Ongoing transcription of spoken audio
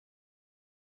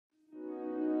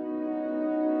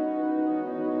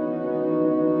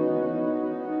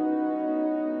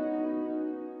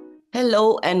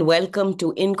Hello and welcome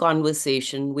to In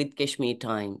Conversation with Kashmir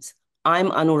Times.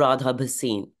 I'm Anuradha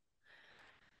Bhasin.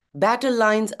 Battle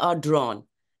lines are drawn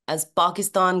as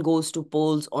Pakistan goes to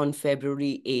polls on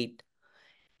February 8.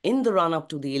 In the run-up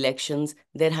to the elections,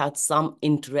 there had some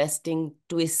interesting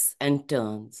twists and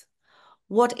turns.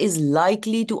 What is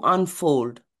likely to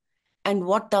unfold, and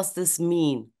what does this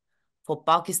mean for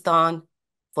Pakistan,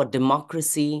 for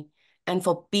democracy, and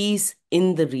for peace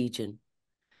in the region?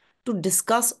 To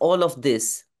discuss all of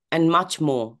this and much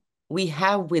more, we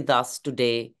have with us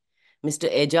today Mr.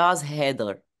 Ejaz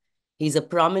Haider. He's a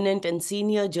prominent and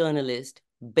senior journalist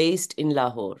based in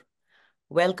Lahore.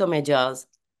 Welcome, Ejaz.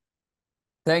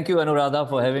 Thank you, Anuradha,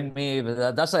 for having me.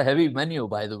 That's a heavy menu,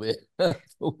 by the way.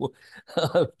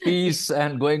 Peace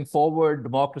and going forward,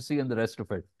 democracy and the rest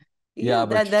of it. Yeah, Yeah,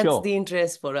 but that's sure. the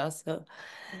interest for us.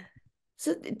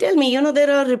 So tell me, there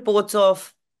are reports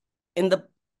of in the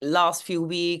last few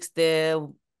weeks, there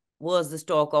was this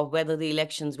talk of whether the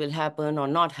elections will happen or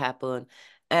not happen,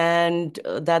 and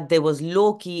that there was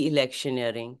low-key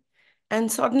electioneering.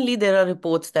 And suddenly there are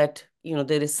reports that,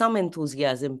 there is some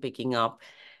enthusiasm picking up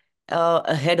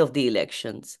ahead of the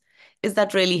elections. Is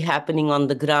that really happening on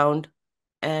the ground?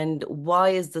 And why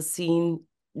is the scene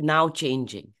now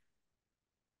changing?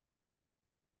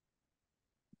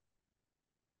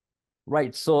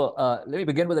 Right. So let me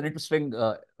begin with an interesting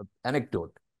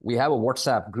anecdote. We have a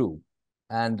WhatsApp group,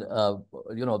 and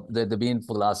they've been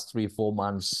for the last 3, 4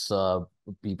 months.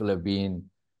 People have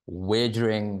been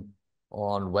wagering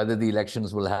on whether the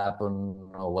elections will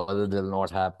happen or whether they'll not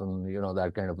happen.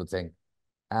 That kind of a thing.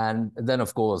 And then,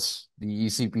 of course, the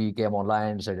ECP came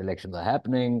online, said elections are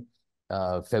happening.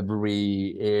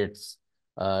 February 8th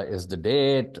is the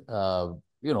date.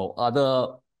 Other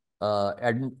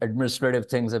administrative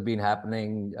things have been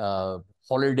happening.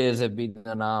 Holidays have been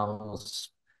announced,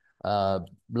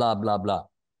 blah, blah, blah.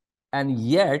 And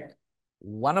yet,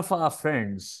 one of our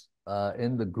friends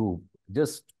in the group,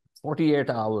 just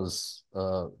 48 hours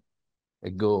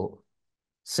ago,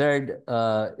 said,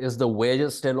 is the wager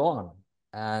still on?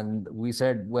 And we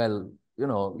said, well,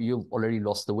 you've already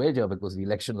lost the wager because the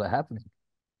elections are happening.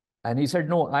 And he said,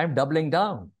 no, I'm doubling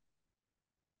down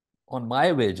on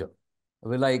my wager.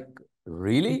 We're like,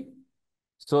 really?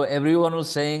 So everyone was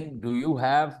saying, do you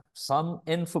have some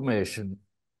information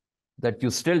that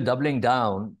you're still doubling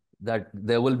down that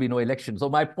there will be no election? So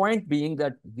my point being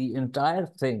that the entire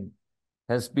thing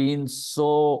has been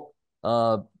so,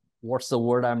 what's the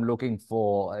word I'm looking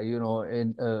for?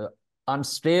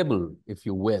 Unstable, if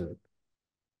you will.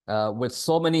 With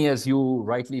so many, as you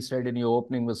rightly said in your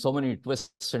opening, with so many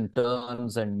twists and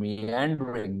turns and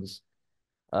meanderings,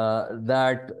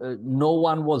 that no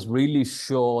one was really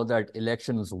sure that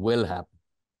elections will happen.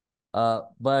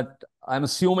 But I'm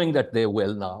assuming that they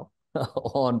will now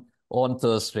on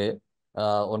Thursday,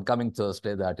 on coming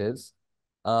Thursday, that is.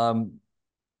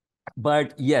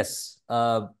 But yes,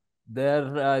 the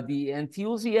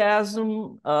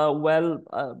enthusiasm,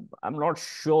 I'm not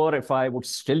sure if I would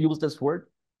still use this word,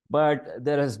 but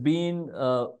there has been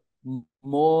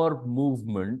more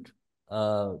movement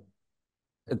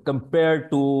compared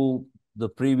to the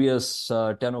previous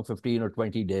 10 or 15 or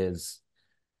 20 days.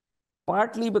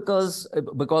 Partly because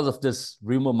of this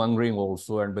rumor mongering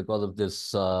also, and because of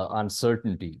this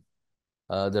uncertainty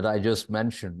that I just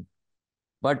mentioned,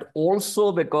 but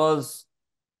also because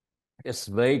it's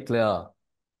very clear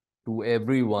to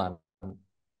everyone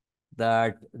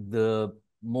that the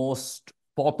most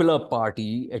popular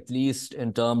party, at least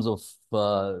in terms of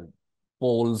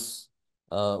polls,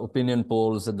 opinion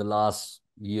polls in the last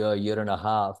year and a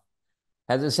half,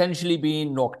 has essentially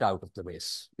been knocked out of the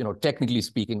race. Technically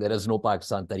speaking, there is no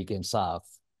Pakistan Tehreek-i-Insaaf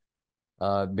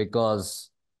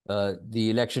because the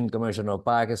Election Commission of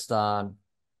Pakistan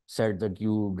said that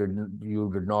you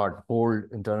did not hold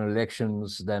internal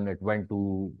elections. Then it went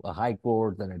to a high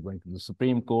court. Then it went to the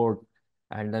Supreme Court,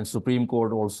 and then Supreme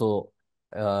Court also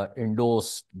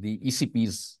endorsed the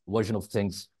ECP's version of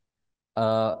things.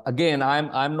 Again,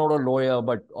 I'm not a lawyer,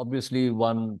 but obviously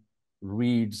one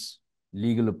reads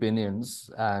legal opinions,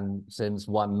 and since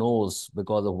one knows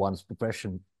because of one's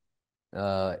profession,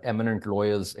 eminent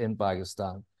lawyers in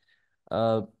Pakistan,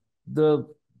 the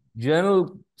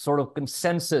general sort of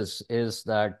consensus is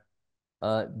that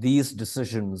these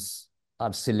decisions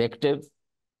are selective,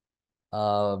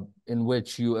 in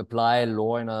which you apply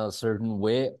law in a certain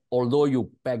way, although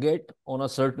you peg it on a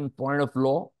certain point of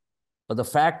law. But the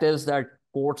fact is that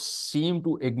courts seem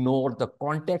to ignore the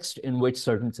context in which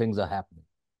certain things are happening.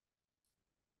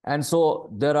 And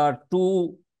so there are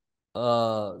two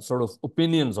sort of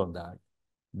opinions on that.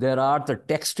 There are the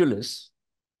textualists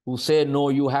who say, no,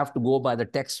 you have to go by the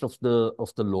text of the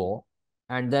law.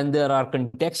 And then there are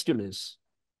contextualists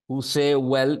who say,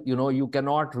 well, you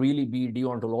cannot really be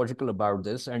deontological about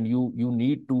this, and you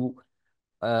need to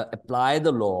apply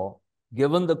the law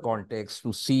given the context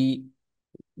to see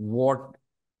what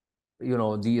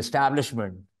the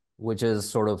establishment, which is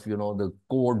sort of the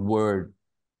code word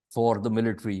for the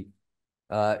military,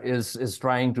 is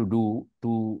trying to do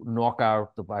to knock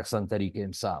out the Pakistan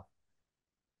Tehreek-i-Insaaf.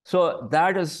 So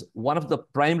that is one of the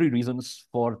primary reasons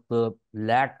for the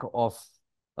lack of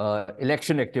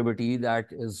election activity that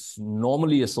is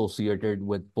normally associated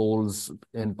with polls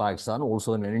in Pakistan,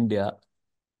 also in India,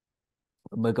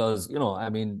 because, I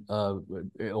mean,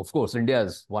 of course, India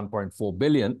is 1.4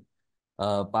 billion.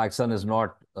 Pakistan is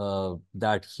not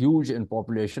that huge in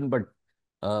population, but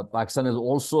Pakistan is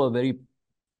also a very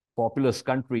populous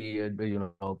country, in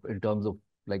terms of,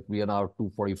 like, we are now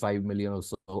 245 million or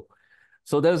so.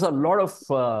 So there's a lot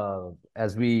of,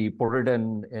 as we put it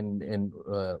in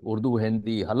Urdu,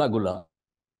 Hindi, halla gulla,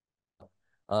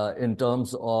 in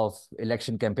terms of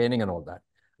election campaigning and all that.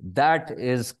 That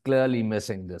is clearly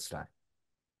missing this time.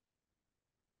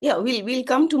 Yeah, we'll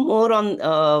come to more on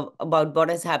about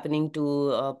what is happening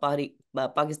to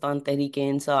Pakistan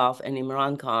Tehreek-i-Insaaf and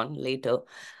Imran Khan later.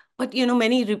 But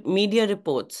many media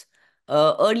reports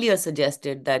earlier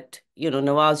suggested that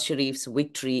Nawaz Sharif's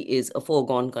victory is a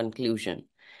foregone conclusion.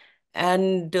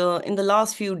 And in the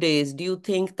last few days, do you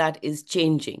think that is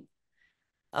changing?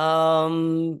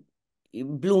 Um,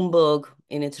 Bloomberg,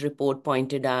 in its report,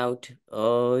 pointed out,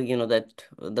 that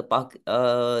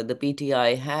the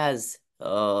PTI has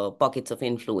pockets of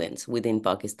influence within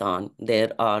Pakistan.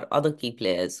 There are other key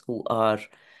players who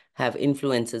have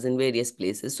influences in various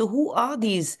places. So, who are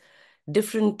these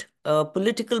different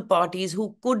political parties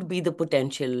who could be the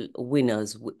potential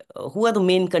winners? Who are the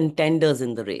main contenders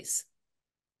in the race?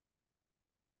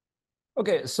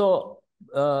 Okay, so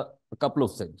a couple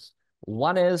of things.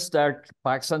 One is that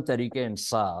Pakistan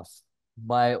Tehreek-i-Insaaf,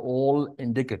 by all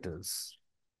indicators,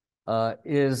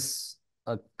 is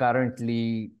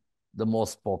currently the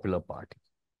most popular party.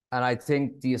 And I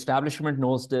think the establishment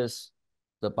knows this.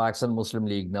 The Pakistan Muslim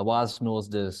League, Nawaz knows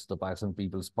this. The Pakistan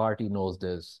People's Party knows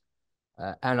this,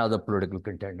 and other political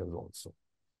contenders also.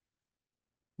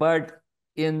 But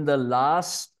in the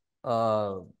last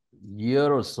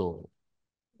year or so,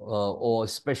 or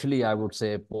especially, I would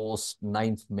say, post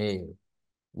 9th May,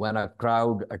 when a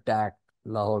crowd attacked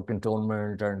Lahore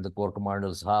Cantonment and the Corps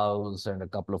Commander's house and a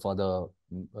couple of other,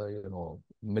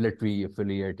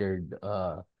 military-affiliated,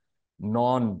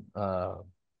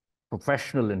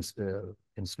 non-professional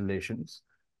installations.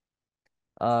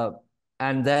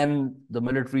 And then the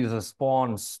military's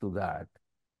response to that.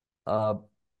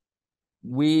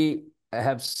 We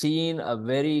have seen a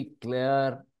very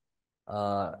clear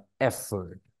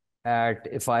effort at,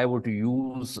 if I were to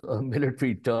use a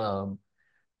military term,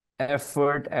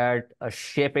 effort at a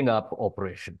shaping up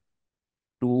operation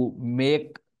to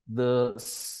make the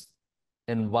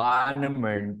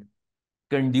environment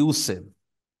conducive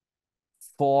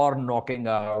for knocking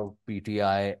out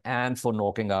PTI and for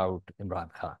knocking out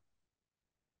Imran Khan.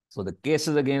 So the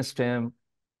cases against him,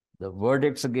 the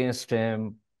verdicts against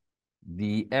him,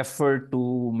 the effort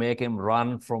to make him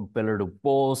run from pillar to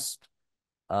post,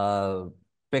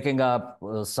 picking up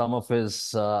some of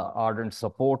his ardent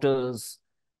supporters,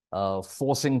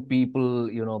 forcing people,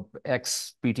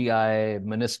 ex-PTI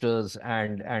ministers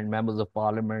and members of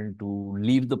parliament to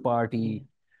leave the party,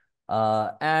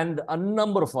 and a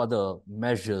number of other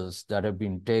measures that have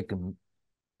been taken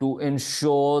to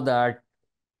ensure that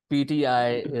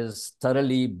PTI is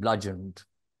thoroughly bludgeoned,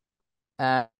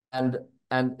 and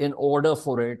in order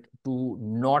for it to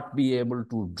not be able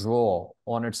to draw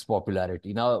on its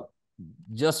popularity. Now,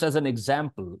 just as an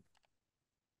example,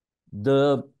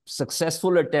 the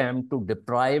successful attempt to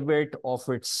deprive it of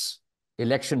its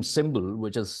election symbol,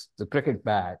 which is the cricket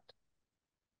bat,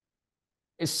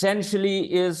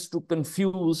 essentially is to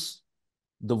confuse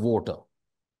the voter,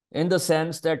 in the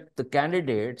sense that the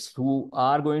candidates who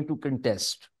are going to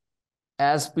contest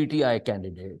as PTI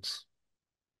candidates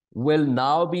will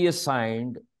now be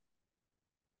assigned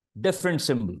different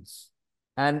symbols.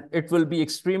 And it will be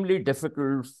extremely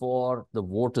difficult for the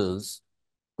voters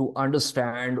to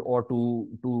understand or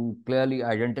to clearly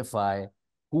identify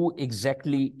who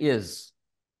exactly is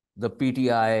the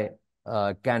PTI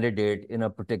candidate in a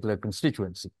particular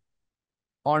constituency.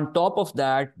 On top of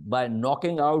that, by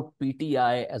knocking out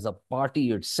PTI as a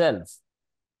party itself,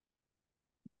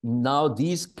 now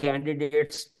these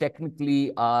candidates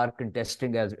technically are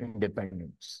contesting as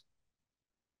independents,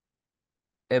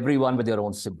 everyone with their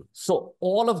own symbol. So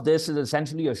all of this is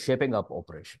essentially a shaping up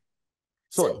operation.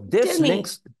 So this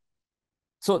links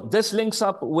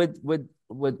up with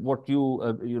with what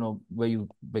where you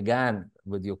began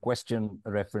with your question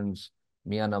reference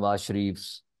Mia Nawaz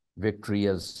Sharif's victory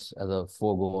as a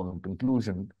foregone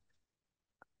conclusion.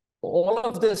 All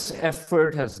of this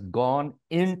effort has gone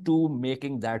into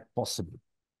making that possible.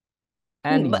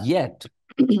 And But yet,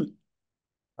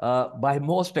 by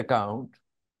most accounts,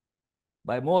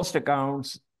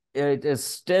 it is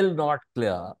still not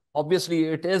clear. Obviously,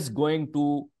 it is going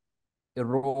to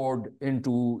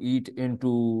eat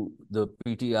into the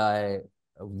PTI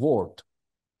vote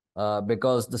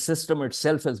because the system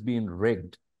itself has been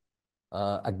rigged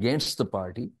against the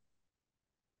party,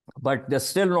 but they're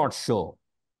still not sure.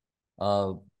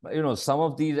 Some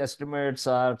of these estimates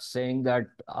are saying that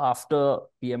after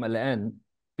PMLN,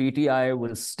 PTI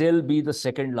will still be the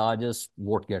second largest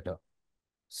vote getter,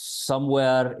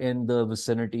 somewhere in the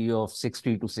vicinity of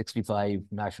 60 to 65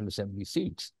 National Assembly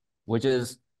seats, which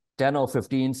is 10 or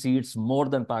 15 seats more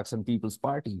than Pakistan People's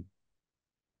Party.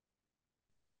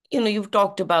 You've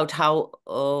talked about how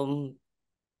the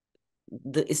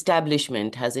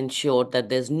establishment has ensured that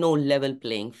there's no level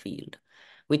playing field,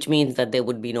 which means that there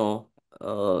would be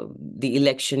the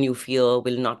election you fear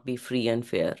will not be free and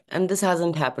fair. And this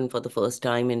hasn't happened for the first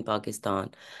time in Pakistan.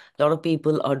 A lot of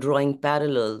people are drawing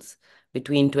parallels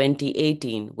between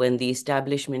 2018, when the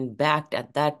establishment backed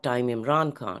at that time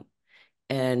Imran Khan,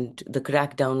 and the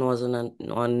crackdown was on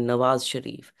Nawaz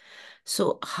Sharif.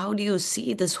 So, how do you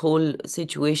see this whole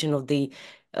situation of the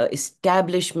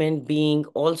establishment being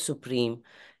all supreme?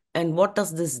 And what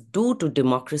does this do to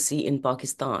democracy in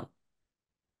Pakistan?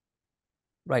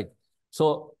 Right.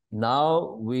 So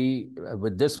now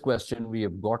with this question, we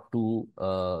have got to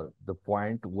the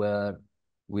point where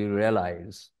we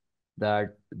realize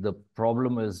that the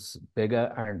problem is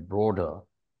bigger and broader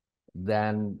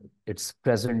than its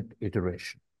present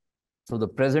iteration. So the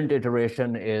present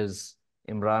iteration is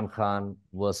Imran Khan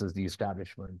versus the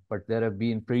establishment, but there have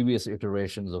been previous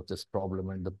iterations of this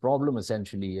problem, and the problem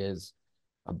essentially is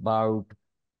about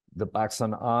the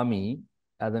Pakistan Army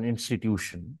as an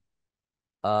institution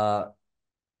uh,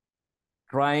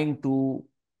 trying to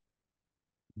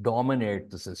dominate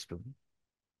the system.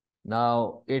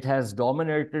 Now, it has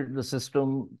dominated the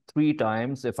system 3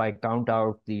 times, if I count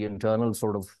out the internal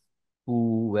sort of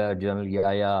coup where General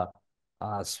Yahya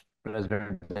asked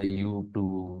President Ayub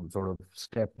to sort of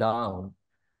step down,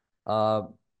 uh,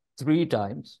 3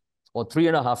 times, or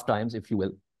 3.5 times, if you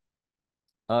will,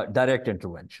 direct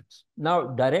interventions. Now,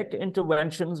 direct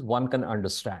interventions one can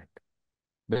understand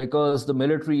because the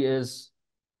military is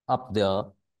up there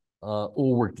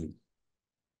overtly.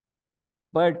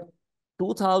 But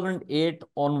 2008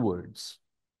 onwards,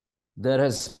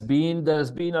 there's been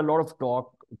a lot of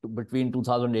talk between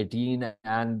 2018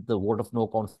 and the vote of no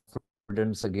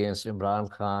confidence against Imran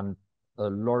Khan, a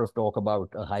lot of talk about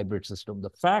a hybrid system.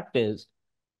 The fact is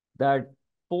that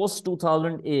post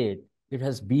 2008, it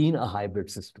has been a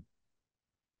hybrid system.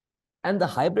 And the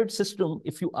hybrid system,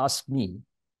 if you ask me,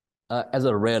 as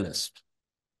a realist,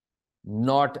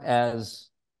 not as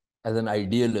an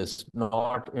idealist,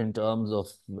 not in terms of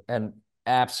an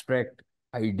abstract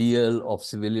ideal of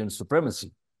civilian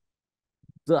supremacy.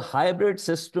 The hybrid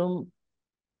system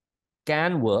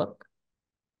can work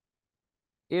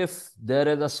if there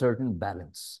is a certain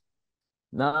balance.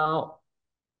 Now,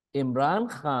 Imran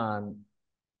Khan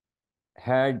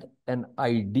had an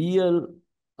ideal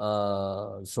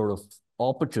sort of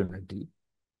opportunity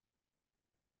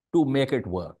to make it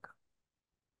work.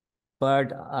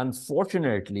 But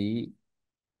unfortunately,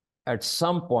 at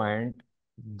some point,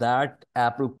 that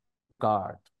apple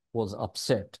cart was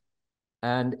upset.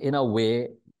 And in a way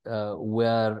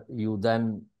where you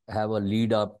then have a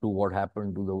lead up to what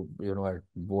happened to the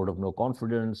vote of no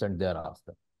confidence and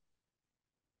thereafter.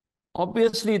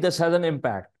 Obviously, this has an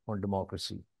impact on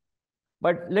democracy.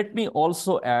 But let me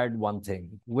also add one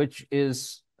thing, which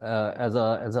is as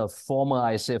a former,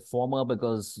 I say former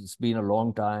because it's been a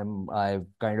long time, I've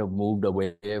kind of moved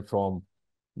away from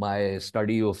my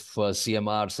study of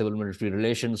CMR, civil military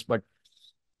relations, but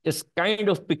it's kind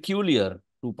of peculiar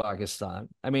to Pakistan.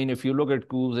 I mean, if you look at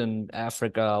coups in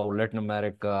Africa or Latin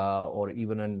America or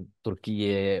even in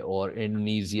Turkey or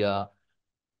Indonesia,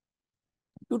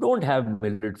 you don't have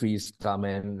militaries come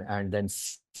in and then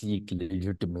seek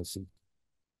legitimacy.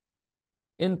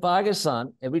 In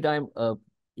Pakistan, every time a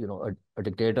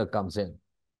dictator comes in,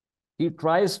 he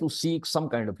tries to seek some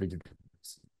kind of legitimacy.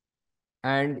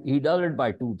 And he does it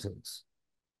by 2 things.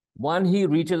 One, he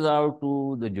reaches out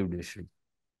to the judiciary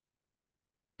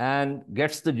and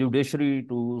gets the judiciary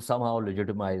to somehow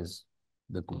legitimize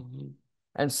the coup. Mm-hmm.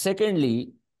 And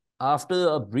secondly, after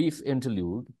a brief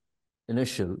initial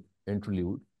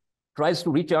interlude, tries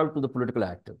to reach out to the political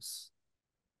actors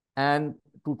and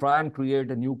to try and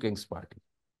create a new King's Party.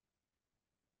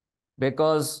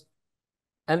 Because,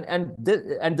 and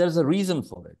there's a reason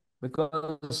for it,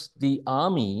 because the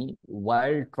army,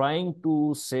 while trying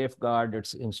to safeguard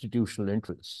its institutional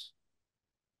interests,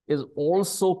 is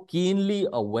also keenly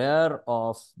aware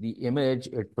of the image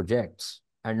it projects,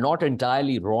 and not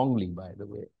entirely wrongly, by the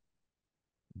way,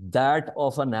 that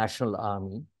of a national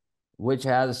army which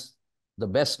has the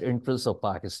best interests of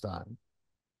Pakistan.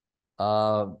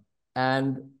 Uh,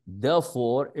 and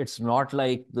therefore, it's not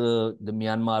like the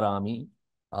Myanmar army.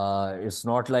 It's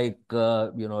not like,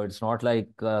 it's not like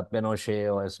Pinochet,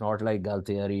 or it's not like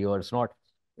Galtieri, or it's not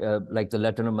like the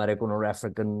Latin American or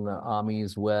African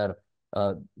armies where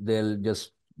they'll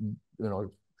just,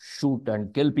 shoot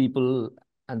and kill people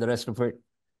and the rest of it.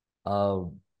 Uh,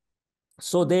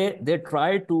 so they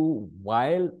try to,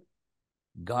 while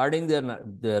guarding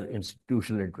their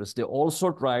institutional interests, they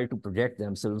also try to project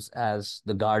themselves as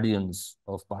the guardians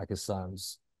of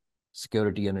Pakistan's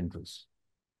security and interests.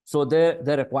 So they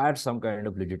require some kind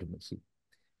of legitimacy,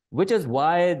 which is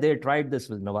why they tried this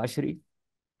with Nawaz Sharif,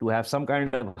 to have some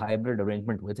kind of hybrid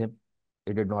arrangement with him.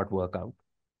 It did not work out.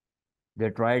 They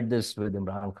tried this with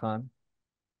Imran Khan.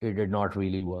 It did not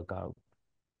really work out.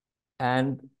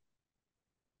 And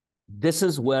this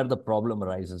is where the problem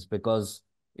arises, because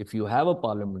if you have a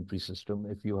parliamentary system,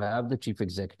 if you have the chief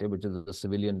executive, which is the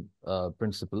civilian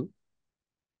principle,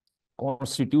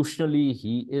 constitutionally,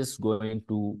 he is going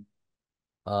to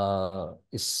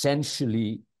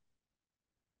essentially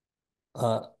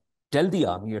tell the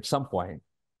army at some point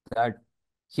that,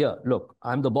 here, look,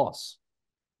 I'm the boss.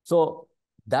 So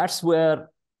that's where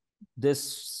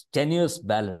this tenuous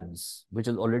balance, which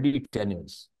is already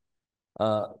tenuous,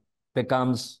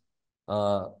 becomes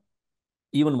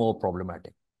even more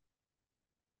problematic.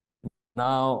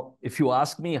 Now, if you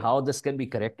ask me how this can be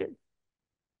corrected,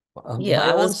 Yeah, my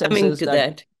I own was sense coming is to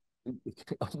that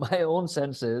that. my own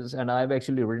sense is, and I've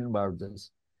actually written about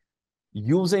this,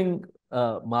 using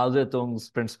Mao Zedong's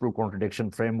principal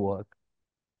contradiction framework,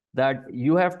 that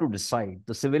you have to decide,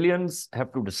 the civilians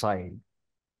have to decide,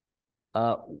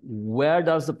 where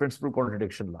does the principal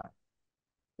contradiction lie?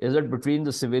 Is it between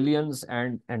the civilians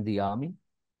and the army?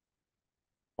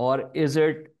 Or is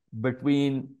it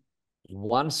between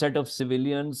one set of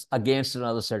civilians against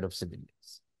another set of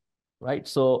civilians, right?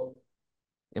 So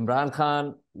Imran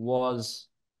Khan was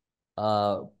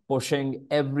pushing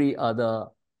every other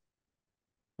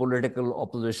political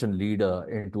opposition leader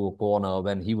into a corner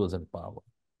when he was in power.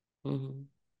 Mm-hmm.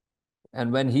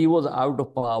 And when he was out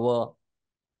of power,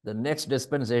 the next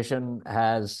dispensation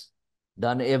has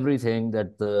done everything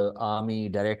that the army,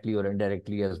 directly or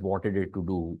indirectly, has wanted it to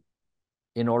do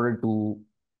in order to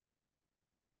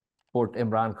put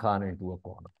Imran Khan into a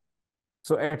corner.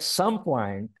 So at some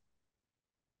point,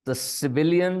 the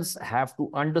civilians have to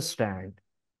understand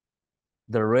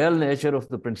the real nature of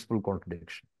the principal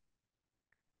contradiction.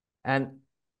 And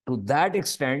to that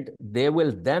extent, they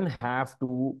will then have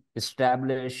to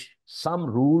establish some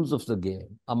rules of the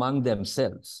game among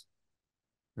themselves,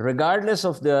 regardless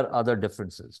of their other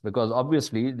differences, because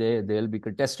obviously they'll be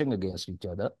contesting against each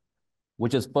other,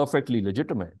 which is perfectly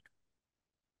legitimate.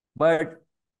 But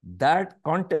that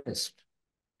contest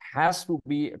has to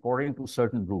be according to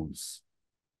certain rules.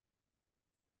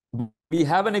 We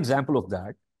have an example of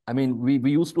that. I mean,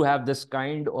 we used to have this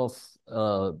kind of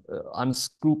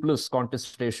unscrupulous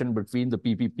contestation between the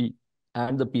PPP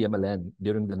and the PMLN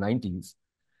during the 90s.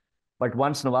 But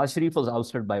once Nawaz Sharif was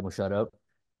ousted by Musharraf,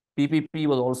 PPP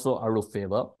was also out of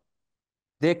favor.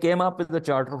 They came up with the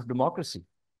Charter of Democracy.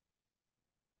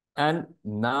 And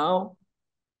now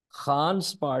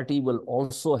Khan's party will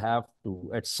also have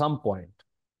to, at some point,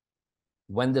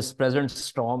 when this present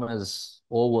storm is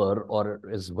over or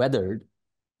is weathered,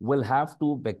 will have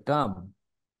to become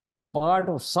part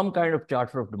of some kind of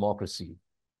Charter of Democracy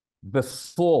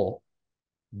before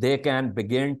they can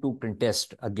begin to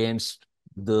contest against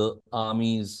the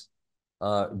army's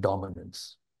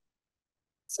dominance.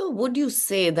 So would you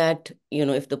say that,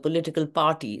 if the political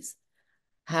parties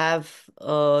have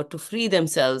to free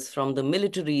themselves from the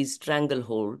military's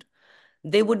stranglehold,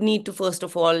 they would need to, first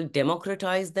of all,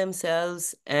 democratize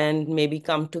themselves and maybe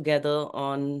come together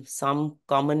on some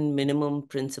common minimum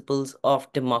principles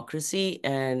of democracy?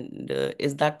 And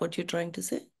is that what you're trying to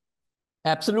say?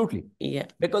 Absolutely. Yeah.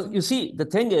 Because you see, the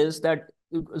thing is that,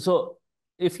 so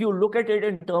if you look at it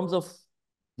in terms of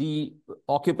the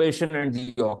occupation and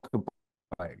the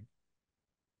occupied,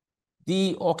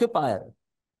 the occupier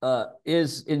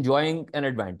is enjoying an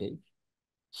advantage.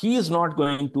 He is not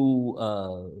going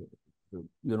to,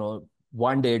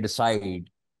 one day decide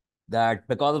that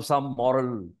because of some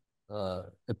moral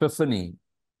epiphany,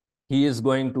 he is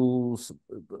going to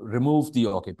remove the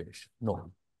occupation.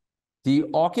 No. The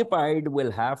occupied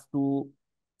will have to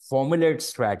formulate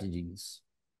strategies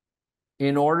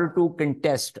in order to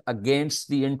contest against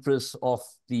the interests of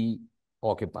the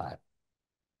occupier.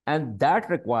 And that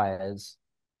requires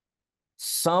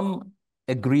some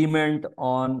agreement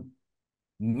on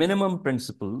minimum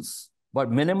principles, but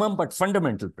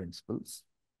fundamental principles,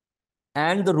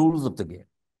 and the rules of the game.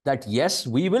 That yes,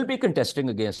 we will be contesting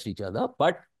against each other,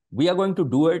 but we are going to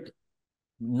do it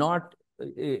not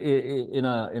in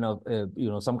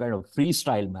a some kind of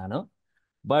freestyle manner,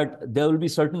 but there will be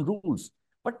certain rules.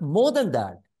 But more than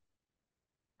that,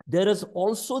 there is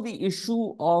also the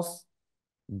issue of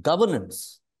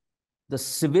governance. The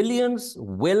civilians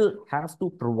will have to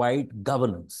provide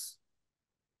governance.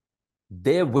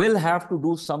 They will have to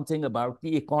do something about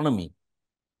the economy.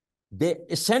 They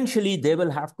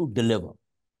will have to deliver.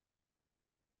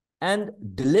 And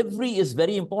delivery is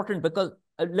very important because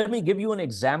let me give you an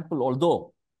example,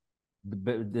 although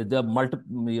there are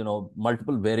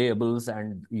multiple variables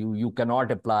and you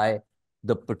cannot apply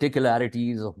the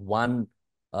particularities of one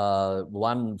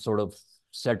sort of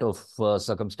set of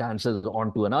circumstances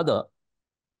onto another.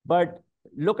 But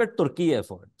look at Turkey,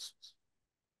 for instance.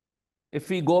 If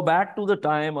we go back to the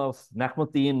time of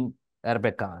Nahmuddin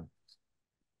Erbakan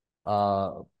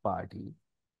party,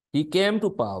 he came to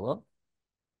power.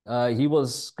 He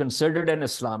was considered an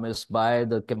Islamist by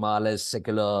the Kemalist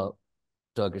secular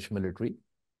Turkish military.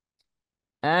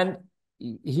 And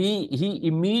he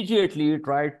immediately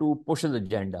tried to push his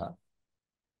agenda.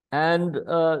 And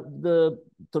the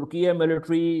Turkey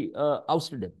military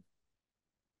ousted him.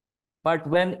 But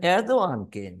when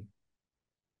Erdogan came,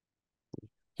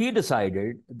 he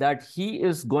decided that he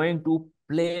is going to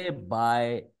play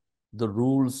by the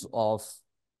rules of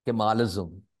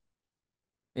Kemalism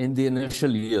in the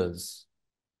initial years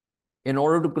in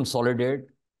order to consolidate,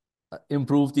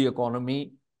 improve the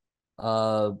economy,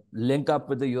 link up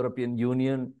with the European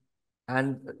Union,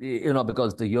 and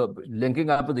because linking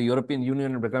up with the European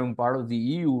Union and becoming part of the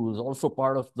EU is also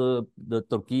part of the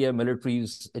Turkey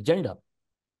military's agenda.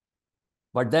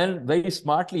 But then very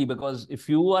smartly, because if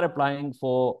you are applying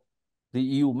for the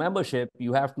EU membership,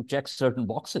 you have to check certain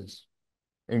boxes: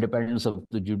 independence of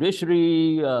the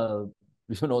judiciary,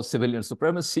 civilian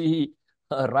supremacy,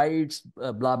 rights,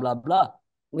 blah blah blah.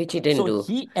 Which he didn't do.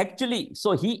 He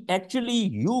actually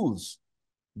used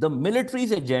the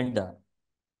military's agenda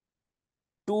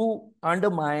to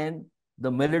undermine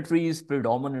the military's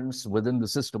predominance within the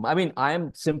system. I mean, I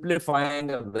am simplifying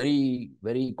a very,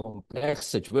 very complex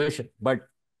situation, but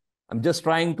I'm just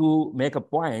trying to make a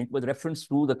point with reference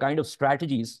to the kind of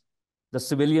strategies the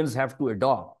civilians have to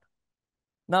adopt.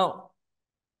 Now,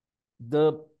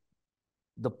 the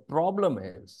problem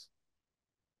is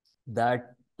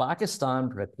that Pakistan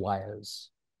requires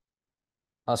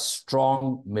a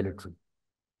strong military.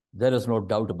 There is no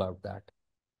doubt about that.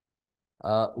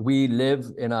 We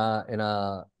live in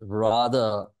a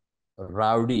rather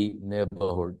rowdy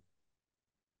neighborhood,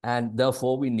 and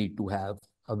therefore we need to have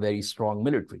a very strong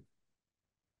military.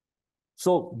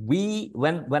 So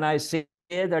when I say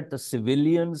that the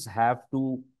civilians have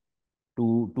to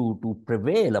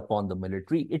prevail upon the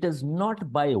military, it is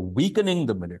not by weakening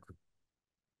the military,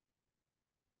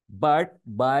 but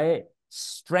by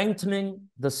strengthening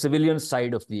the civilian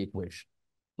side of the equation.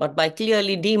 But by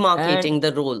clearly demarcating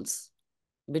the roles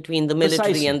between the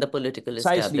military and the political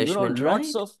establishment, right?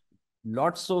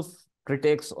 Lots of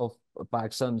critics of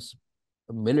Pakistan's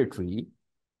military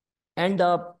end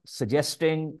up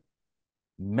suggesting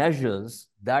measures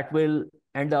that will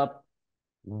end up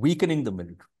weakening the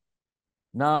military.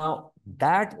 Now,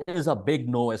 that is a big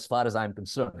no as far as I'm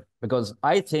concerned, because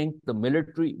I think the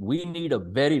military, we need a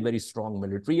very, very strong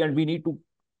military, and we need to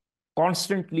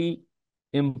constantly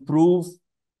improve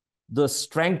the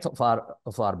strength of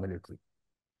our military.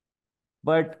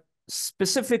 But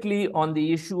specifically on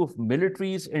the issue of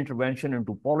military's intervention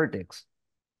into politics,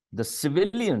 the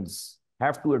civilians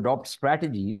have to adopt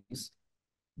strategies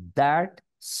that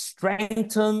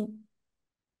strengthen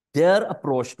their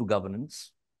approach to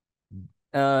governance,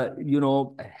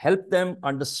 help them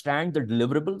understand the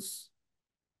deliverables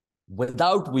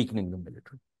without weakening the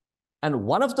military. And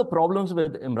one of the problems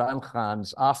with Imran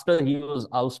Khan's, after he was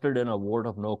ousted in a vote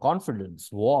of no confidence,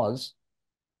 was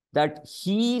that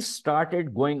he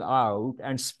started going out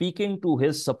and speaking to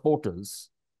his supporters,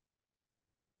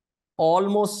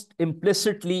 almost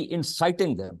implicitly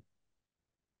inciting them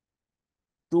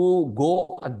to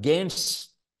go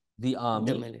against the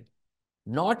army,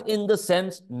 not in the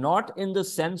sense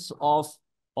of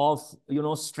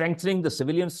strengthening the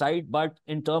civilian side, but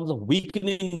in terms of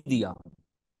weakening the army.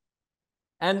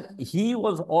 And he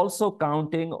was also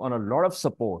counting on a lot of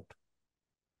support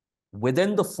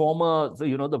within the former,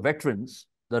 the veterans,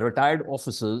 the retired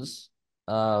officers,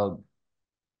 uh,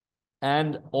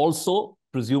 and also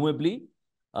presumably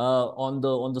on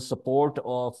the support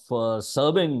of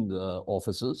serving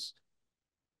officers.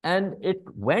 And it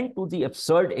went to the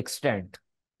absurd extent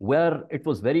where it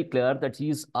was very clear that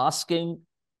he's asking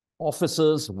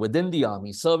officers within the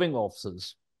army, serving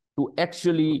officers, to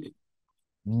actually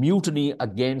mutiny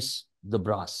against the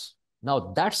brass.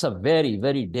 Now, that's a very,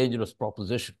 very dangerous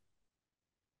proposition.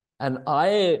 And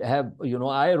I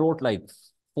wrote like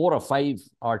 4 or 5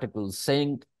 articles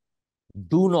saying,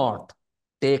 do not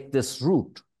take this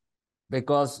route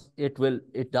because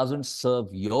it doesn't serve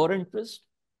your interest.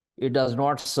 It does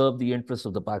not serve the interests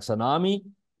of the Pakistan army.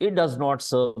 It does not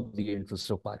serve the interests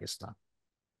of Pakistan.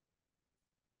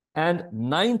 And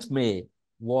 9th May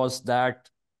was that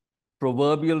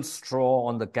proverbial straw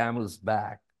on the camel's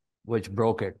back, which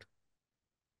broke it.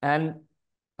 And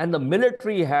the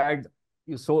military had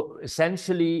so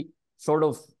essentially sort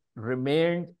of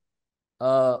remained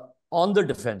uh, on the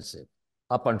defensive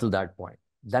up until that point.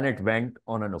 Then it went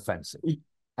on an offensive.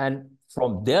 And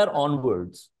from there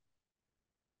onwards,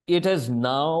 it has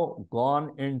now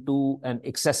gone into an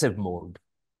excessive mode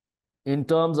in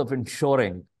terms of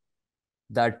ensuring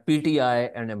that PTI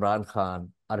and Imran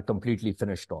Khan are completely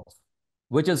finished off,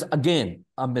 which is, again,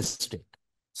 a mistake.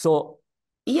 So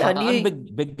Yeah,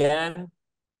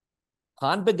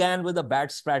 Khan began with a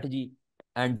bad strategy,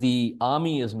 and the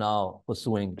army is now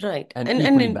pursuing right. an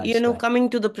equally And bad strategy. coming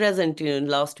to the present,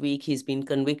 last week he's been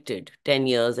convicted 10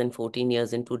 years and 14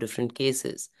 years in 2 different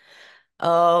cases.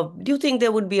 Do you think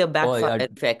there would be a Oh, backfire yeah.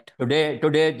 effect? Today,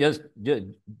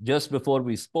 just before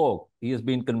we spoke, he has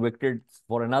been convicted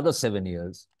for another 7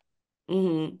 years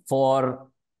Mm-hmm. for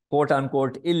quote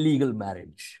unquote illegal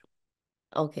marriage.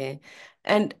 Okay.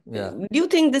 And Yeah. do you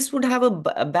think this would have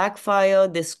a backfire?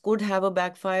 This could have a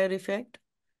backfire effect?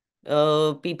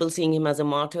 People seeing him as a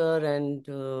martyr and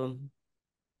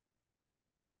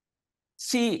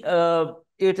See,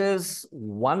 it is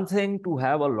one thing to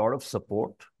have a lot of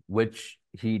support, which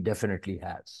he definitely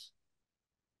has.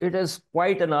 It is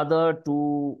quite another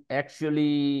to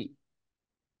actually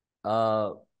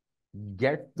uh,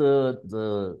 get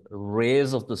the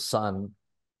rays of the sun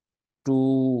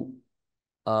to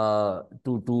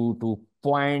to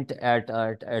point at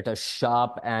a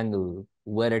sharp angle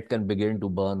where it can begin to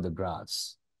burn the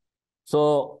grass.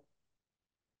 So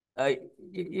I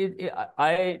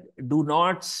do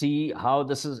not see how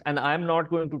this is, and I'm not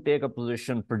going to take a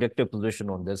predictive position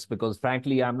on this because,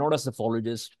 frankly, I'm not a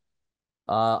psephologist.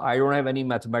 I don't have any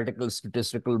mathematical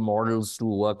statistical models to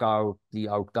work out the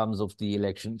outcomes of the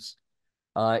elections.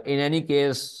 In any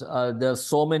case, there's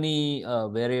so many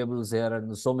variables here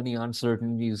and so many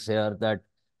uncertainties here that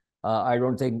I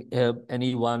don't think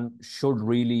anyone should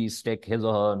really stick his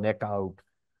or her neck out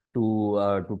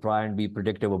to try and be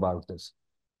predictive about this.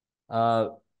 Uh,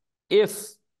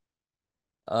 if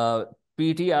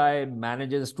PTI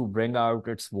manages to bring out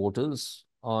its voters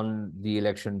on the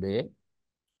election day,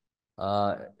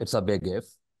 it's a big if.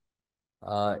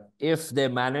 If they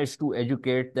manage to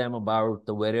educate them about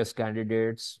the various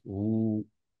candidates who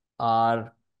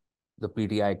are the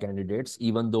PTI candidates,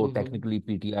 even though mhm. technically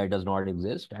PTI does not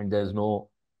exist and there's no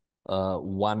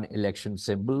one election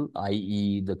symbol,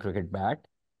 i.e. the cricket bat.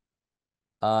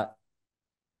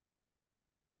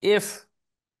 If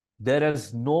there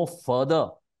is no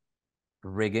further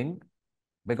rigging,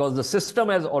 because the system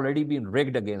has already been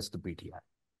rigged against the PTI.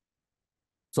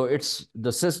 So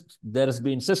there has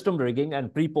been system rigging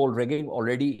and pre-poll rigging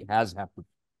already has happened.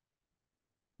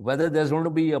 Whether there's going to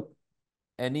be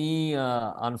any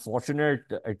unfortunate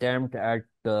attempt at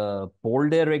poll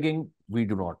day rigging, we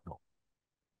do not know.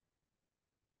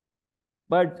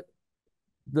 But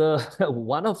the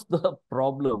one of the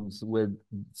problems with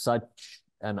such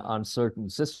an uncertain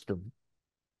system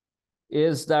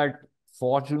is that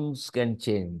fortunes can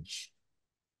change.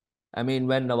 I mean,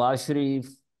 when Nawaz Sharif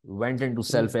went into Mm.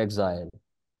 self-exile,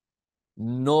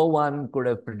 no one could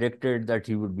have predicted that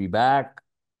he would be back,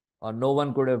 or no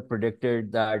one could have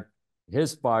predicted that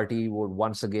his party would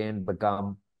once again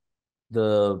become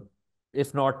the,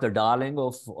 if not the darling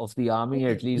of the army,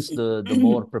 at least the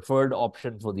more preferred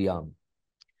option for the army.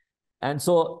 And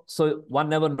so one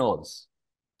never knows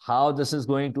how this is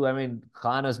going to. I mean,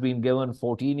 Khan has been given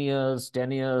 14 years,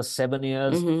 10 years, 7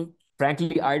 years. Mhm.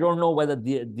 Frankly, I don't know whether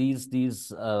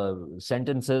these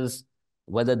sentences,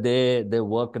 whether they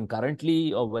work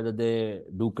concurrently or whether they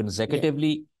do Yeah,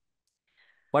 consecutively.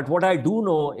 But what I do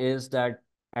know is that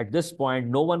at this point,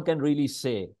 no one can really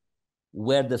say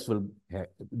where this will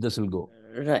go.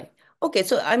 right. Okay,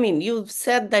 so I mean, you've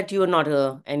said that you're not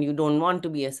and you don't want to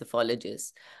be a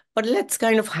psephologist, but let's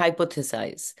kind of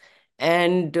hypothesize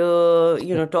and,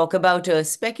 talk about a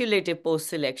speculative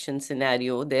post-selection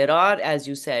scenario. There are, as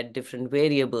you said, different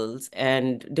variables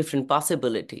and different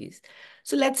possibilities.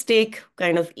 So let's take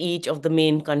kind of each of the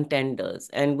main contenders.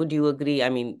 And would you agree? I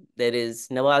mean, there is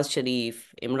Nawaz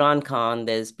Sharif, Imran Khan,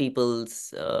 there's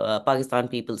Pakistan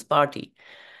People's Party.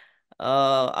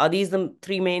 Are these the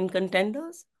three main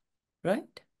contenders?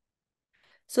 Right.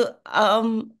 So, I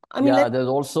mean, Yeah, let's there's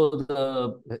also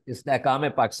the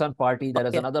Istakame Pakistan party. There is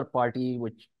okay. another party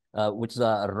which is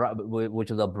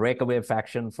a breakaway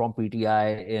faction from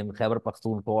PTI in Khyber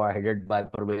Pakhtunkhwa, headed by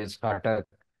Pervez Khattak.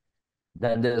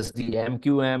 Then there's the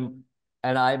MQM,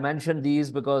 and I mentioned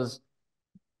these because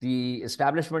the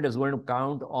establishment is going to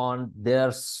count on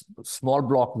their small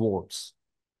block votes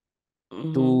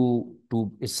Mhm.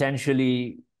 to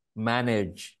essentially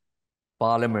manage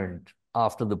parliament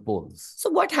after the polls. So,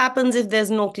 what happens if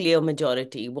there's no clear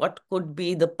majority? What could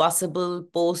be the possible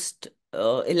post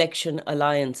election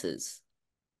alliances?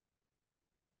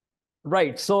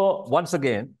 Right. So once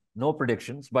again, no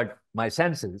predictions, but my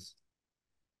sense is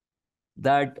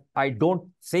that I don't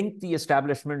think the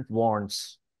establishment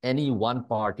wants any one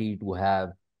party to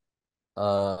have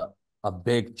uh, a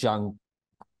big chunk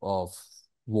of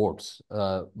votes,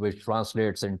 which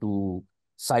translates into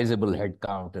sizable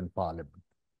headcount in parliament.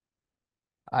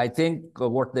 I think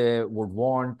what they would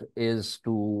want is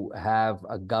to have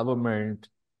a government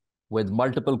with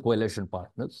multiple coalition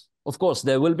partners. Of course,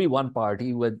 there will be one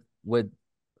party with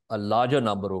a larger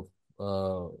number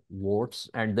of votes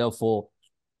and therefore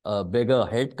a bigger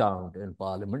headcount in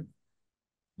parliament,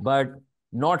 but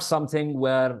not something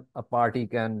where a party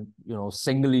can,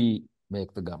 singly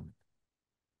make the government.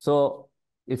 So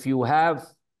if you have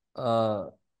uh,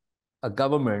 a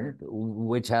government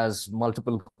which has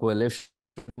multiple coalition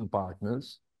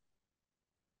partners,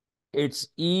 it's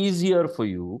easier for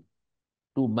you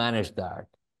to manage that,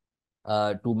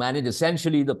 to manage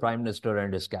essentially the prime minister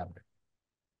and his cabinet.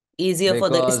 Easier for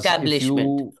the Because if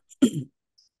establishment. you,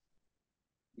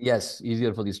 yes,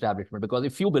 easier for the establishment, because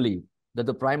if you believe that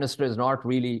the prime minister is not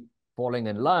really falling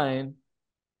in line,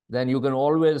 then you can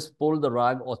always pull the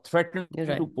rug or threaten You're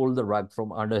to right. pull the rug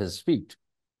from under his feet.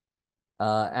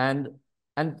 Uh, and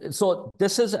and so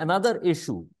this is another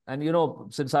issue. And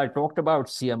since I talked about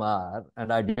CMR,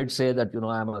 and I did say that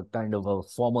I'm a kind of a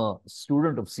former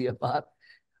student of CMR,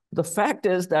 the fact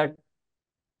is that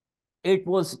it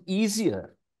was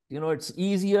easier. It's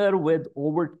easier with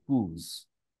overt coups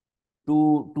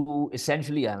to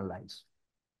essentially analyze.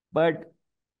 But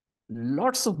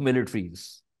lots of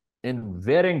militaries in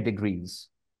varying degrees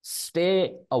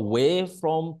stay away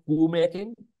from coup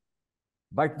making,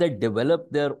 but they develop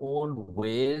their own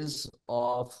ways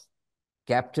of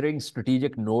capturing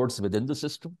strategic nodes within the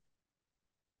system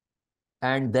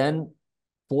and then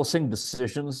forcing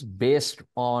decisions based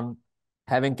on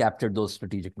having captured those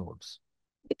strategic nodes.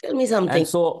 Tell me And something.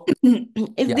 so,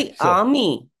 If yeah, the sure.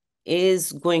 army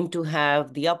is going to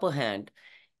have the upper hand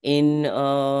in,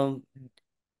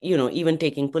 even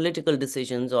taking political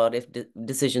decisions, or if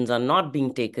decisions are not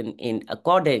being taken in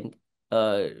according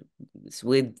uh,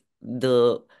 with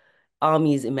the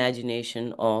army's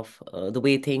imagination of the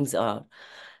way things are.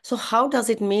 So how does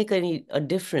it make a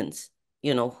difference,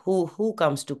 who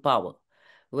comes to power?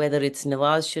 Whether it's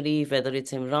Nawaz Sharif, whether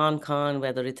it's Imran Khan,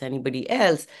 whether it's anybody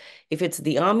else, if it's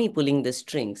the army pulling the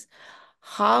strings,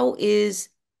 how is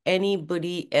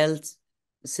anybody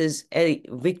else's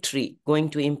victory going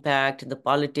to impact the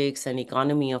politics and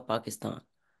economy of Pakistan?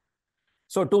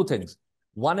 So, two things.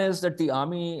 One is that the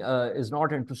army is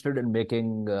not interested in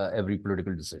making every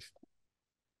political decision.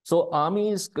 So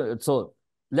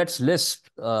let's list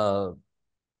the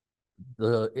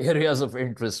areas of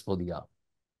interest for the army.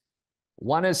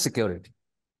 One is security,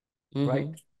 right?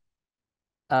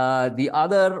 Mm-hmm. The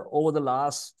other, over the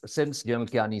last, since General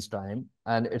Kiani's time,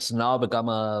 and it's now become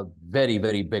a very,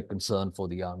 very big concern for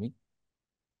the army,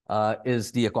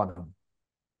 is the economy.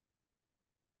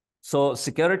 So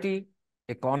security,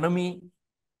 economy,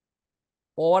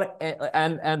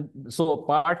 and so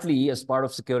partly as part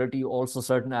of security, also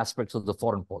certain aspects of the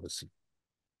foreign policy.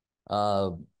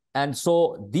 Uh, and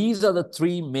so these are the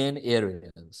three main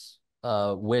areas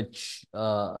which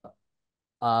are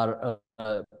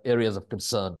areas of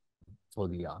concern for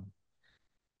the army.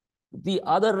 The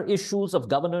other issues of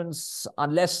governance,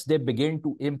 unless they begin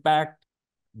to impact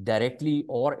directly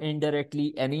or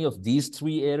indirectly any of these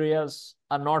three areas,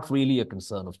 are not really a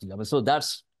concern of the army. So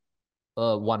that's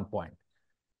one point.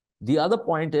 The other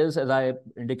point is, as I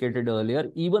indicated earlier,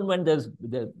 even when there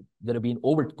have been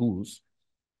overt coups,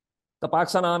 the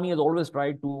Pakistan Army has always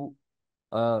tried to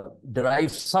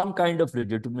derive some kind of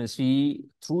legitimacy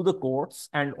through the courts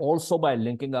and also by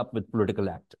linking up with political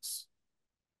actors.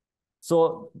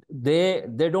 So they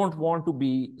don't want to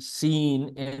be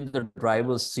seen in the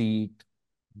driver's seat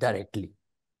directly.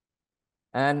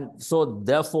 And so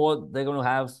therefore they're going to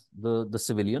have the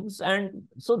civilians. And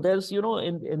so there's,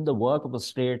 in the work of a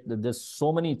state, there's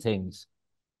so many things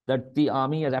that the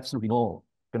army has absolutely no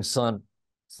concern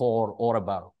for or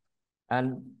about.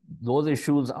 And those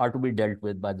issues are to be dealt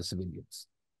with by the civilians.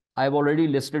 I've already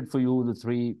listed for you the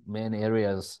three main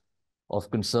areas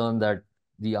of concern that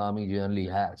the army generally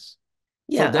has.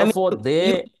 So Yeah, I therefore,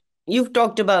 mean, you've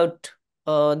talked about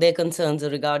their concerns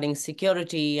regarding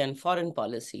security and foreign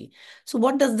policy. So,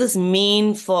 what does this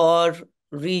mean for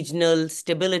regional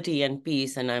stability and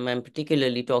peace? And I'm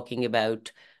particularly talking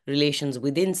about relations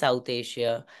within South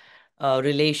Asia,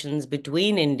 relations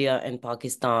between India and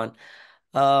Pakistan.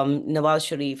 Nawaz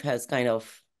Sharif has kind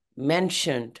of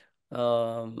mentioned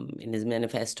in his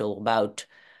manifesto about,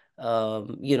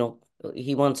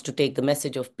 he wants to take the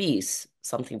message of peace,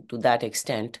 something to that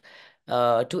extent,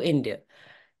 to India.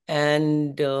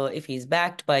 And if he's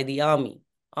backed by the army,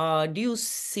 do you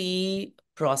see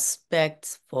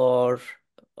prospects for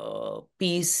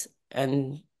peace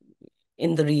and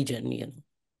in the region?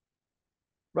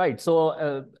 right. So,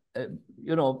 uh,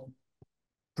 you know,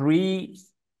 pre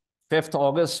 5th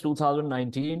August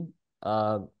 2019,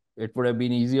 it would have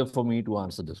been easier for me to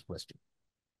answer this question.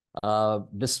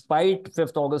 Despite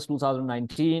 5th August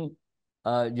 2019,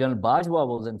 General Bajwa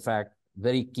was in fact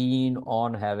very keen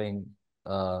on having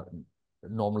uh,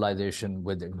 normalization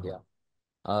with India.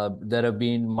 There have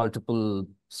been multiple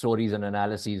stories and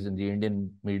analyses in the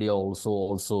Indian media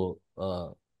also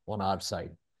on our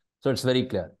side. So it's very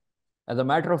clear. As a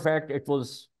matter of fact, it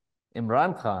was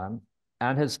Imran Khan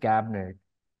and his cabinet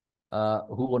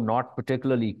who were not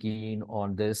particularly keen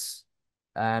on this.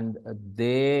 And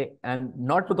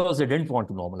not because they didn't want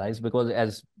to normalize, because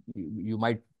as you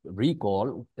might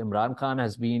recall, Imran Khan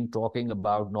has been talking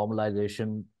about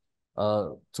normalization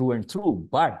through and through,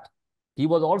 but he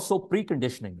was also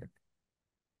preconditioning it.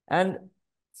 And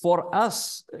for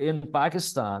us in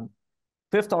Pakistan,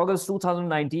 5th August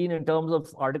 2019, in terms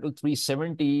of Article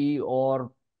 370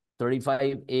 or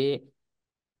 35A,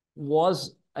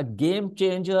 was a game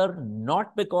changer,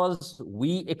 not because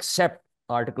we accept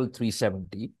Article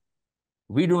 370.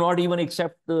 We do not even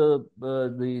accept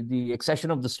the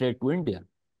accession of the state to India.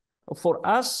 For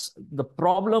us, the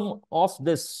problem of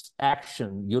this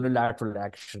action, unilateral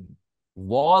action,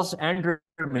 was and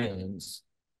remains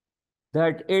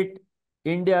that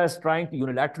India is trying to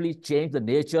unilaterally change the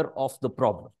nature of the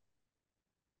problem.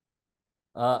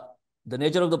 Uh, the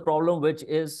nature of the problem, which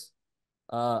is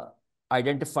uh,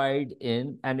 identified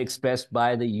in and expressed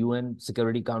by the UN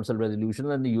Security Council resolutions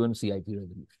and the UN CIP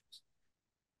resolutions.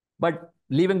 But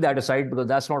leaving that aside, because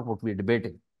that's not what we're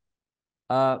debating.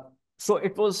 So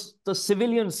it was the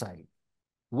civilian side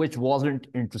which wasn't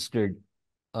interested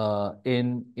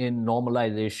in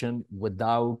normalization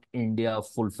without India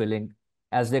fulfilling,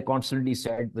 as they constantly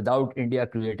said, without India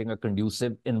creating a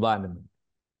conducive environment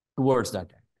towards that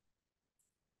end.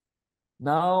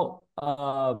 Now,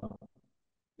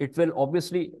 it will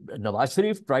obviously, Nawaz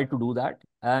Sharif tried to do that.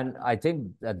 And I think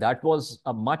that was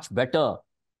a much better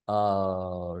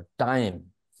time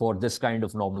for this kind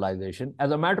of normalization. As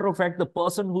a matter of fact, the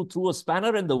person who threw a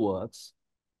spanner in the works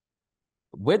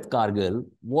with Kargil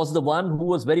was the one who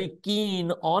was very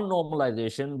keen on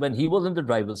normalization when he was in the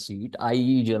driver's seat,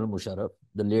 i.e. General Musharraf,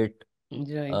 the late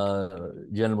Right.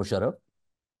 General Musharraf.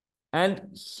 And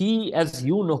he, as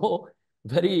you know,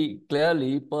 very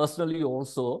clearly, personally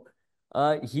also,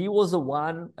 he was the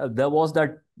one, there was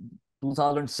that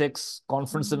 2006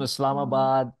 conference in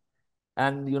Islamabad,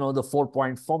 and, the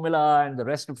 4-point formula and the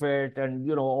rest of it.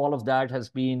 And, all of that has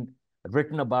been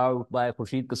written about by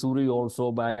Khurshid Kasuri,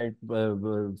 also by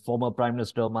former Prime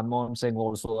Minister Manmohan Singh,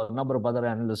 also a number of other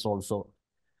analysts also.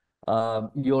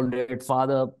 Your late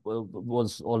father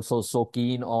was also so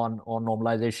keen on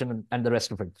normalization and the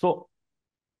rest of it. So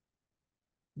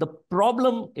the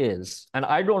problem is, and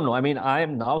I don't know, I mean, I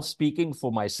am now speaking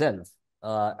for myself,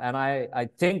 and I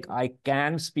think I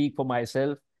can speak for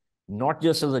myself, not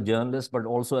just as a journalist, but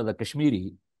also as a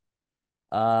Kashmiri.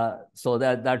 So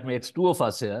that makes two of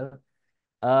us here.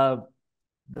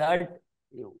 That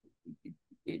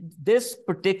this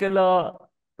particular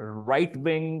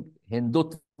right-wing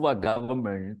Hindutva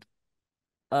government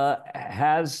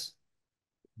has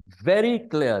very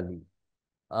clearly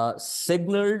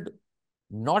signaled,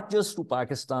 not just to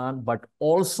Pakistan, but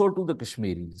also to the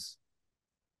Kashmiris,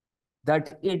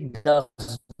 that it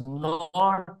does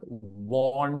not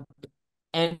want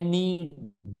any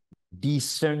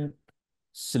decent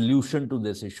solution to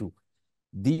this issue.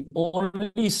 The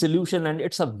only solution, and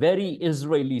it's a very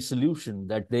Israeli solution,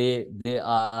 that they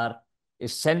are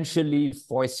essentially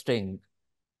foisting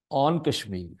on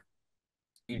Kashmir.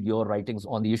 Your writings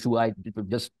on the issue. I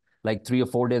just like 3 or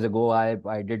 4 days ago, I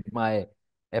did my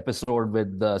episode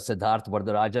with Siddharth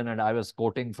Vardarajan, and I was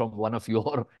quoting from one of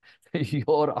your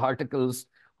your articles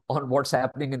on what's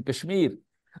happening in Kashmir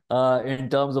in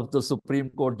terms of the Supreme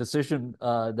Court decision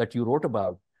that you wrote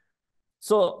about.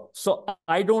 So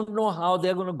I don't know how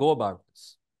they're going to go about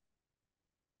this.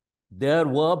 There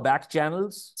were back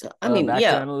channels, So, I mean, back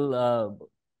yeah, channel.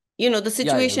 the Yeah,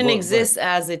 situation go ahead. exists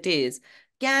as it is.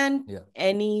 Can Yeah.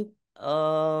 any,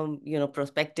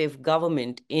 prospective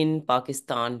government in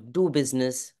Pakistan do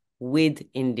business with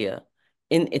India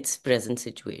in its present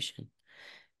situation?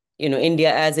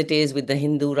 India as it is, with the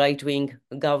Hindu right-wing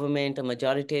government, a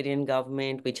majoritarian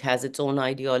government, which has its own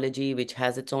ideology, which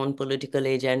has its own political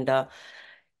agenda.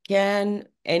 Can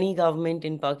any government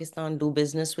in Pakistan do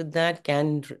business with that?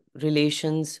 Can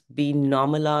relations be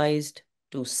normalized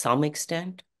to some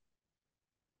extent?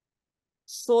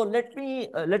 So let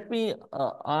me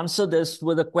answer this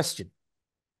with a question.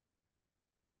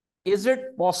 Is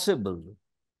it possible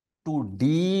to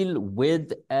deal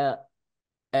with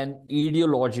an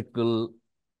ideological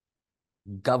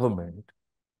government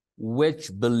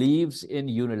which believes in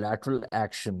unilateral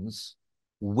actions,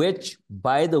 which,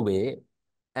 by the way,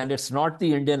 and it's not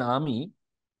the Indian army,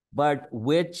 but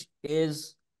which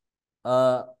is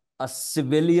uh, a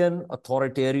civilian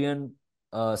authoritarian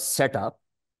setup,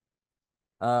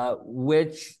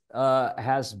 which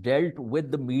has dealt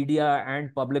with the media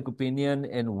and public opinion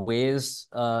in ways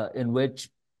in which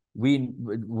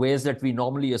ways that we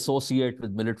normally associate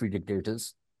with military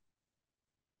dictators.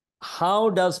 How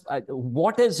does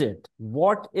what is it?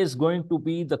 What is going to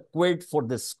be the quid for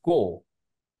this quo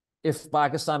if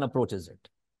Pakistan approaches it?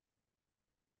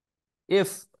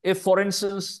 If for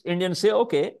instance, Indians say,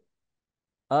 okay,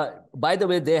 by the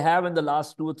way, they have in the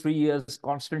last 2 or 3 years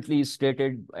constantly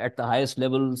stated at the highest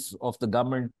levels of the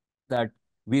government that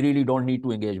we really don't need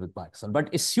to engage with Pakistan.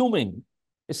 But assuming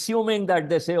that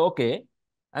they say, okay,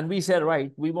 and we say,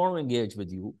 right, we want to engage with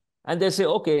you. And they say,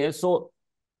 okay, so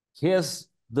here's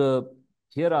the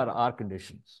here are our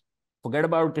conditions. Forget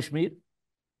about Kashmir,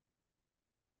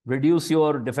 reduce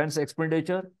your defense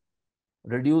expenditure,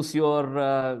 reduce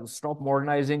your stop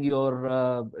modernizing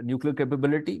your nuclear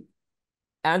capability,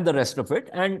 and the rest of it,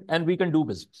 and we can do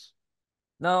business.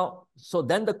 Now, so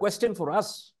then the question for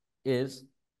us is,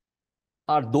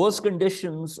 are those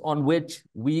conditions on which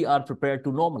we are prepared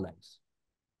to normalize?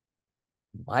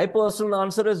 My personal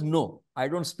answer is no. I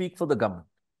don't speak for the government.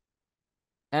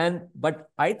 But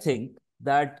I think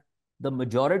that the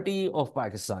majority of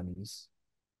Pakistanis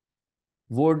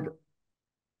would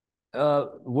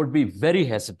be very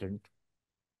hesitant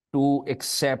to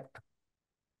accept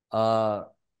uh,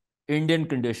 Indian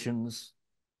conditions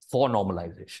for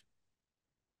normalization.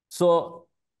 So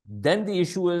then the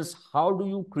issue is, how do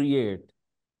you create,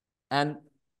 and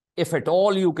if at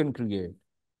all you can create,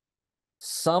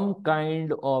 some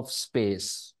kind of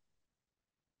space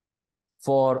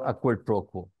for a quid pro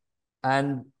quo?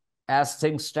 And as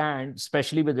things stand,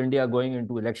 especially with India going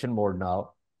into election mode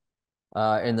now,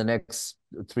 in the next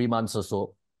 3 months or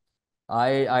so,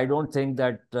 I don't think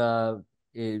that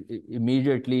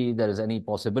immediately there is any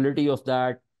possibility of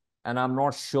that. And I'm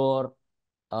not sure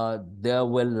there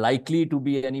will likely to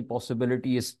be any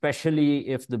possibility, especially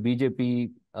if the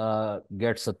BJP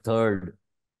gets a third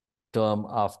term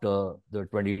after the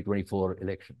 2024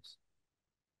 elections.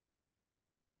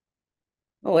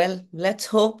 Well, let's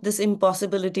hope this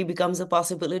impossibility becomes a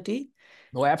possibility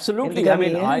No, in the absolutely. I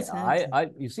coming mean,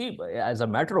 years. you see, as a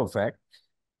matter of fact,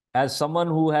 as someone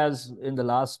who has in the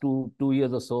last two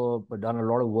years or so done a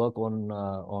lot of work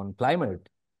on climate,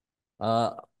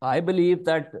 I believe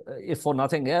that if for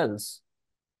nothing else,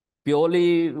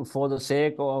 purely for the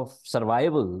sake of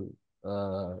survival,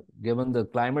 given the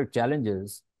climate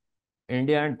challenges,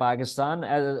 India and Pakistan,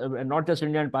 not just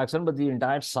India and Pakistan, but the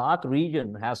entire SAARC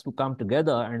region has to come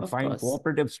together and Of find course.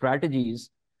 cooperative strategies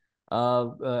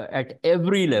at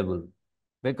every level.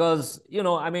 Because,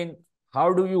 I mean,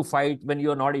 how do you fight when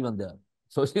you're not even there?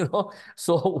 So,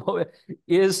 so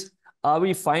are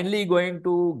we finally going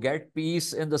to get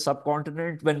peace in the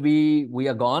subcontinent when we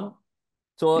are gone?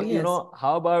 So, Yes.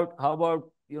 how about,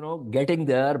 getting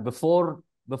there before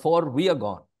we are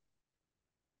gone?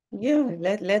 Yeah,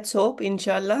 let's hope,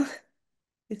 inshallah,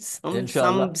 some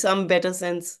Inshallah. some some better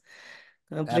sense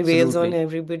prevails on Absolutely.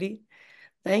 everybody.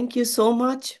 Thank you so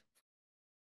much